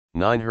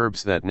9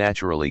 herbs that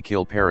naturally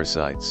kill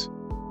parasites.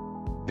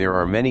 There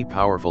are many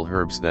powerful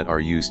herbs that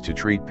are used to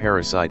treat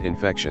parasite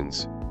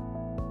infections.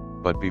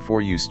 But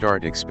before you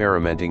start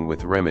experimenting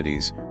with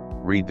remedies,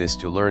 read this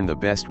to learn the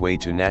best way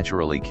to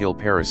naturally kill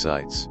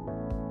parasites.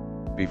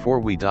 Before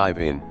we dive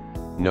in,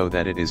 know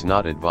that it is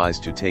not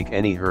advised to take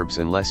any herbs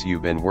unless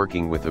you've been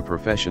working with a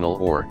professional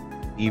or,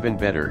 even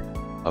better,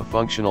 a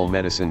functional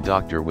medicine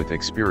doctor with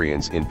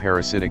experience in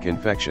parasitic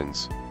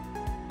infections.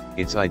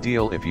 It's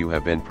ideal if you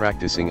have been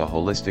practicing a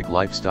holistic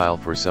lifestyle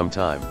for some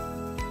time.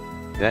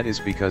 That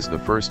is because the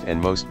first and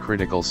most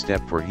critical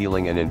step for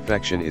healing an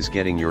infection is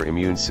getting your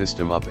immune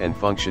system up and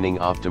functioning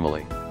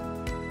optimally.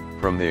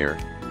 From there,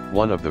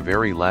 one of the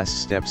very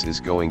last steps is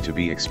going to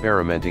be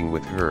experimenting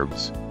with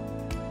herbs.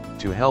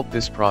 To help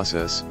this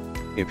process,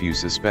 if you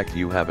suspect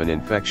you have an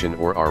infection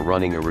or are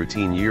running a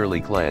routine yearly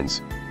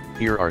cleanse,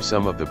 here are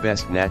some of the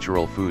best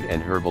natural food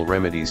and herbal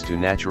remedies to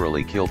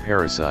naturally kill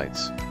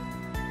parasites.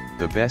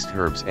 The best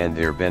herbs and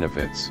their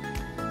benefits.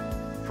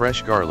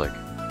 Fresh garlic.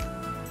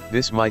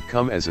 This might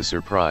come as a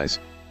surprise,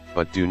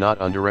 but do not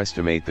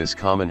underestimate this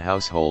common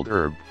household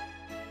herb.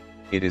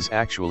 It is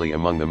actually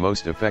among the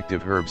most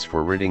effective herbs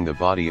for ridding the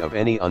body of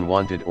any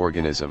unwanted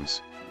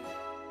organisms.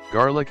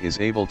 Garlic is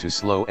able to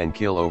slow and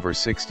kill over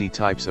 60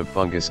 types of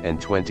fungus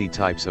and 20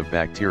 types of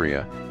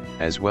bacteria,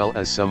 as well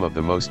as some of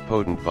the most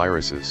potent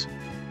viruses.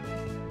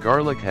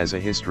 Garlic has a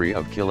history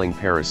of killing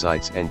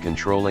parasites and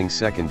controlling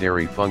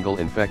secondary fungal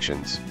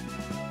infections.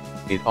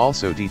 It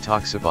also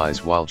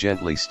detoxifies while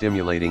gently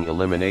stimulating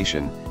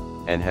elimination,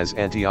 and has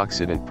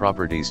antioxidant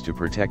properties to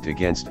protect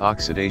against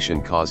oxidation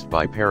caused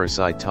by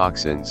parasite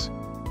toxins.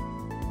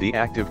 The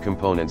active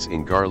components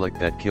in garlic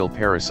that kill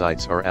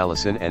parasites are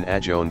allicin and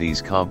agone.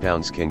 These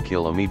compounds can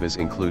kill amoebas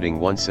including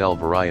one-cell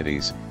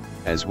varieties,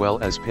 as well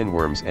as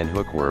pinworms and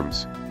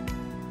hookworms.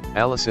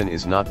 Allicin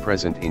is not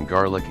present in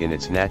garlic in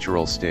its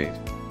natural state.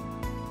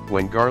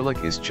 When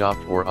garlic is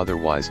chopped or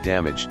otherwise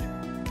damaged,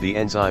 the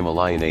enzyme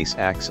alliinase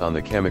acts on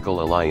the chemical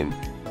alliin,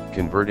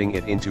 converting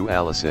it into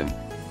allicin,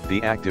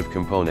 the active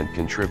component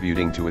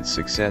contributing to its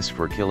success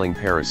for killing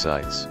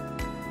parasites.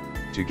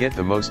 To get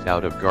the most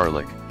out of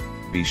garlic,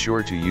 be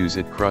sure to use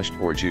it crushed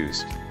or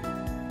juiced.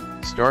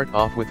 Start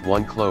off with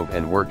 1 clove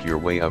and work your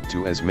way up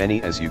to as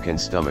many as you can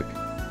stomach.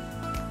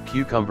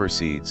 Cucumber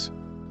seeds.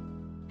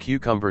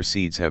 Cucumber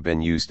seeds have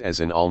been used as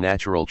an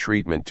all-natural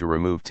treatment to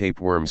remove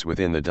tapeworms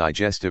within the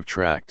digestive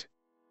tract.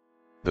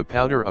 The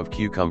powder of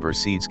cucumber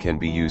seeds can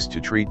be used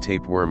to treat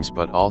tapeworms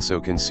but also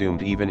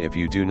consumed even if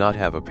you do not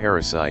have a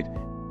parasite,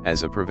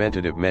 as a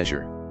preventative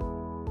measure.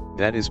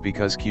 That is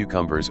because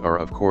cucumbers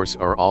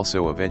are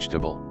also a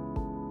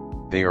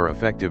vegetable. They are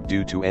effective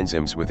due to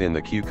enzymes within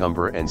the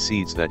cucumber and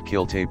seeds that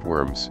kill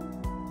tapeworms.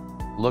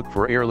 Look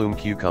for heirloom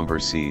cucumber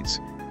seeds,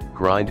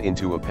 grind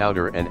into a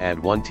powder and add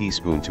 1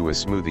 teaspoon to a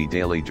smoothie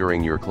daily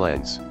during your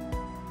cleanse.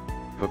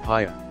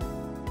 Papaya.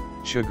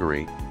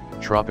 Sugary,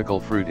 tropical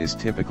fruit is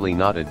typically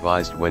not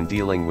advised when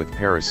dealing with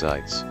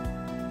parasites.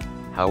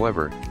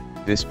 However,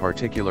 this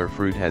particular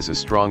fruit has a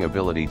strong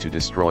ability to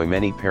destroy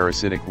many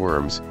parasitic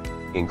worms,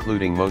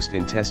 including most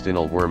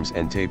intestinal worms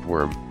and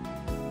tapeworm.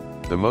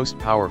 The most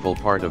powerful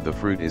part of the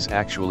fruit is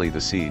actually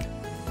the seed.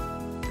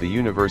 The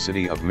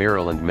University of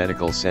Maryland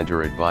Medical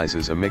Center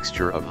advises a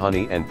mixture of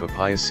honey and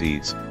papaya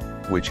seeds,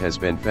 which has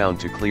been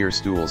found to clear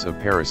stools of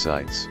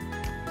parasites.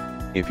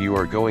 If you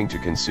are going to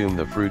consume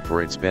the fruit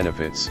for its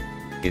benefits,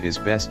 it is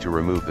best to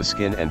remove the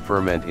skin and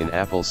ferment in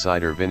apple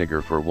cider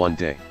vinegar for 1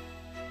 day.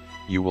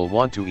 You will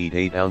want to eat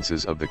 8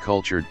 ounces of the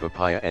cultured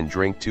papaya and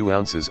drink 2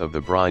 ounces of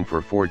the brine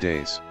for 4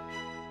 days.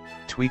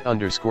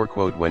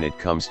 Tweet_quote When it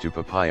comes to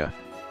papaya,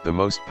 the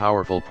most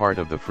powerful part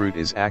of the fruit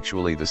is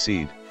actually the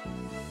seed.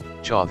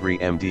 Chaudhry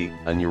MD,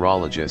 a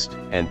neurologist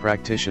and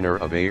practitioner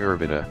of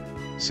Ayurveda,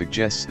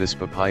 suggests this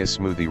papaya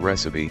smoothie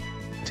recipe.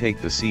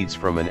 Take the seeds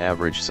from an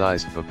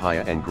average-sized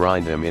papaya and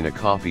grind them in a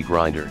coffee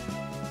grinder.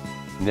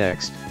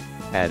 Next,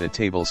 add a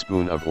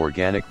tablespoon of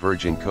organic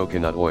virgin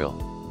coconut oil.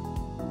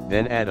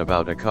 Then add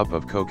about a cup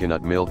of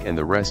coconut milk and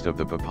the rest of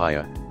the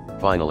papaya.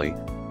 Finally,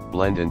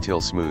 blend until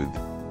smooth.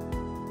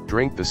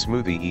 Drink the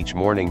smoothie each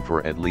morning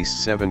for at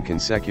least 7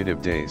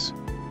 consecutive days.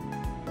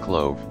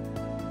 Clove.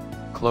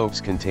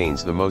 Cloves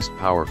contains the most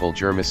powerful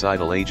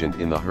germicidal agent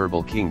in the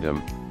herbal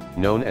kingdom,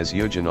 known as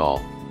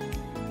eugenol.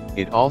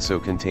 It also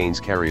contains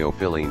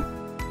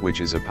caryophyllene, which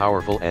is a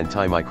powerful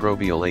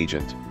antimicrobial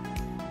agent.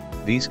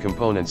 These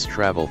components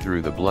travel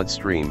through the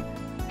bloodstream,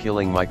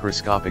 killing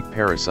microscopic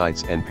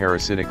parasites and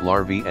parasitic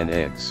larvae and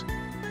eggs.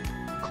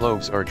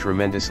 Cloves are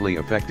tremendously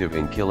effective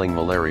in killing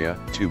malaria,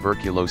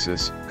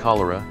 tuberculosis,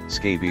 cholera,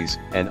 scabies,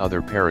 and other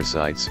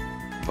parasites,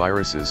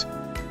 viruses,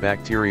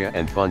 bacteria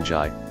and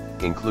fungi,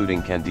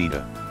 including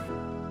Candida.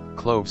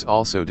 Cloves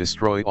also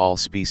destroy all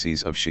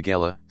species of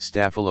Shigella,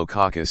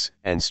 Staphylococcus,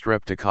 and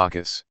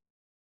Streptococcus.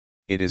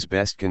 It is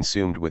best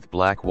consumed with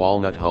black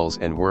walnut hulls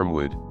and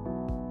wormwood.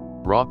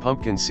 Raw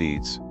pumpkin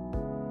seeds.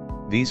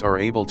 These are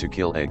able to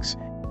kill eggs,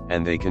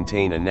 and they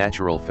contain a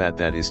natural fat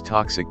that is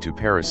toxic to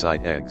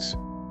parasite eggs.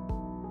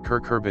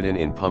 Curcurbitin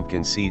in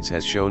pumpkin seeds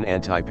has shown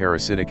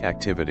anti-parasitic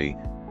activity,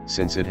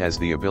 since it has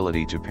the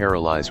ability to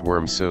paralyze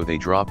worms so they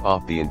drop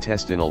off the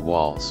intestinal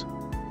walls.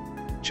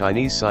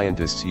 Chinese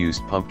scientists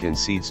used pumpkin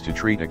seeds to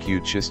treat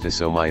acute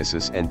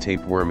schistosomiasis and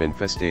tapeworm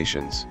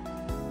infestations.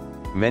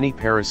 Many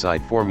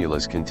parasite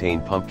formulas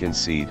contain pumpkin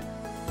seed,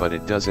 but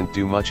it doesn't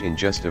do much in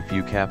just a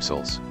few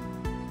capsules.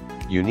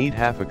 You need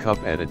half a cup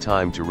at a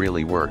time to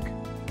really work.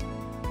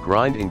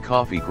 Grind in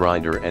coffee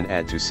grinder and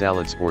add to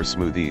salads or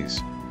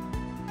smoothies.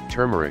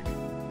 Turmeric.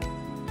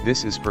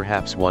 This is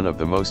perhaps one of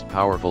the most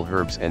powerful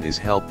herbs and is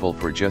helpful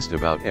for just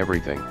about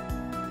everything.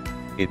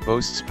 It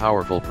boasts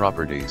powerful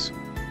properties.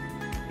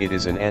 It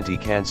is an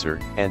anti-cancer,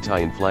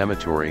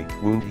 anti-inflammatory,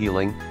 wound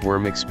healing,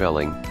 worm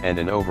expelling, and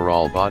an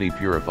overall body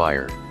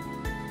purifier.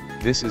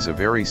 This is a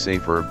very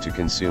safe herb to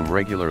consume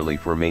regularly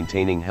for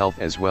maintaining health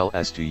as well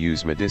as to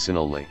use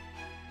medicinally.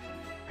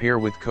 Pair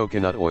with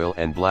coconut oil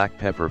and black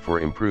pepper for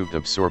improved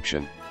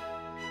absorption.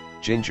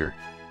 Ginger.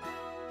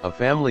 A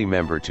family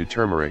member to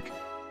turmeric,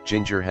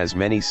 ginger has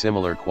many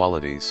similar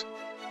qualities.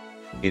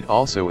 It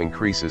also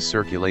increases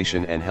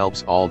circulation and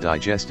helps all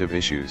digestive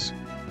issues.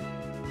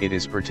 It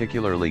is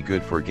particularly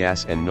good for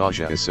gas and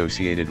nausea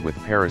associated with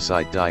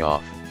parasite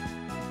die-off.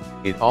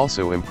 It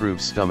also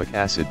improves stomach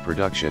acid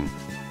production,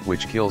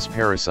 which kills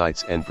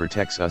parasites and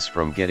protects us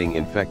from getting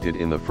infected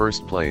in the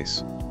first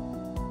place.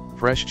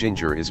 Fresh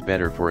ginger is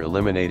better for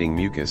eliminating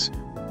mucus,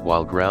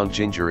 while ground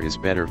ginger is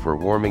better for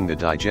warming the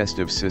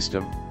digestive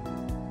system.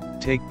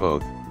 Take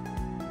both.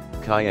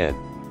 Cayenne.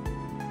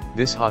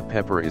 This hot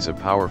pepper is a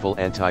powerful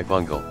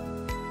antifungal.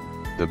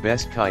 The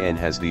best cayenne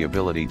has the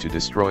ability to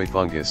destroy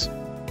fungus,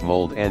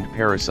 mold and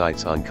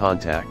parasites on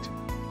contact.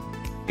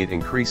 It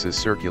increases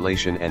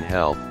circulation and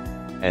health,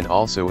 and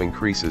also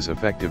increases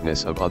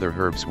effectiveness of other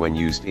herbs when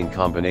used in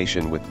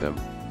combination with them.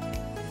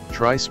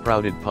 Try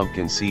sprouted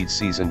pumpkin seeds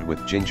seasoned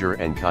with ginger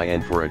and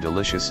cayenne for a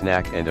delicious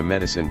snack and a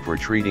medicine for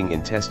treating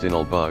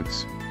intestinal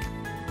bugs.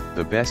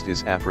 The best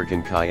is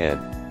African cayenne.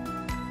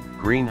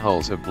 Green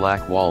hulls of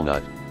black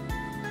walnut.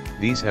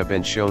 These have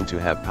been shown to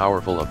have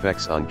powerful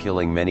effects on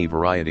killing many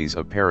varieties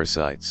of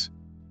parasites.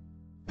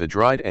 The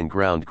dried and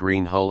ground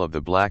green hull of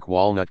the black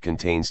walnut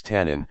contains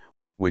tannin,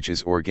 which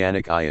is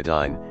organic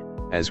iodine,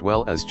 as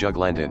well as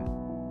juglandin.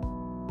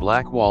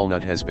 Black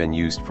walnut has been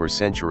used for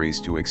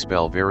centuries to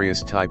expel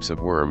various types of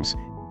worms,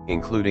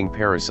 including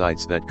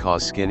parasites that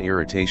cause skin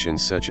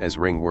irritations such as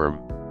ringworm.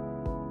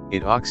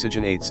 It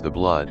oxygenates the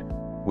blood,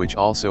 which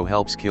also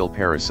helps kill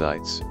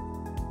parasites.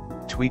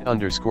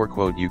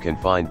 _quote You can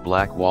find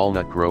black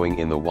walnut growing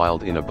in the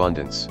wild in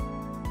abundance.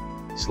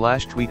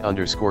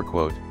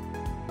 /tweet_quote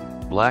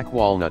Black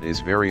walnut is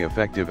very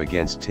effective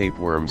against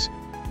tapeworms,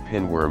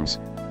 pinworms,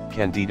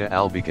 Candida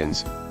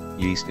albicans,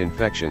 yeast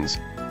infections,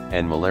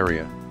 and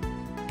malaria.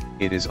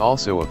 It is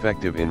also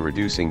effective in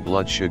reducing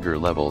blood sugar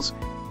levels,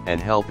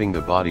 and helping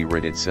the body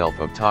rid itself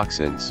of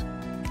toxins.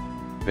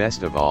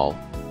 Best of all,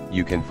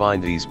 you can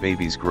find these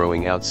babies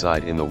growing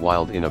outside in the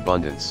wild in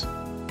abundance.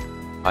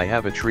 I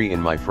have a tree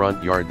in my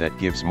front yard that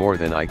gives more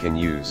than I can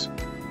use.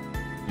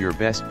 Your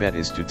best bet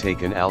is to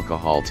take an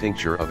alcohol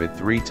tincture of it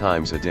 3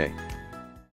 times a day.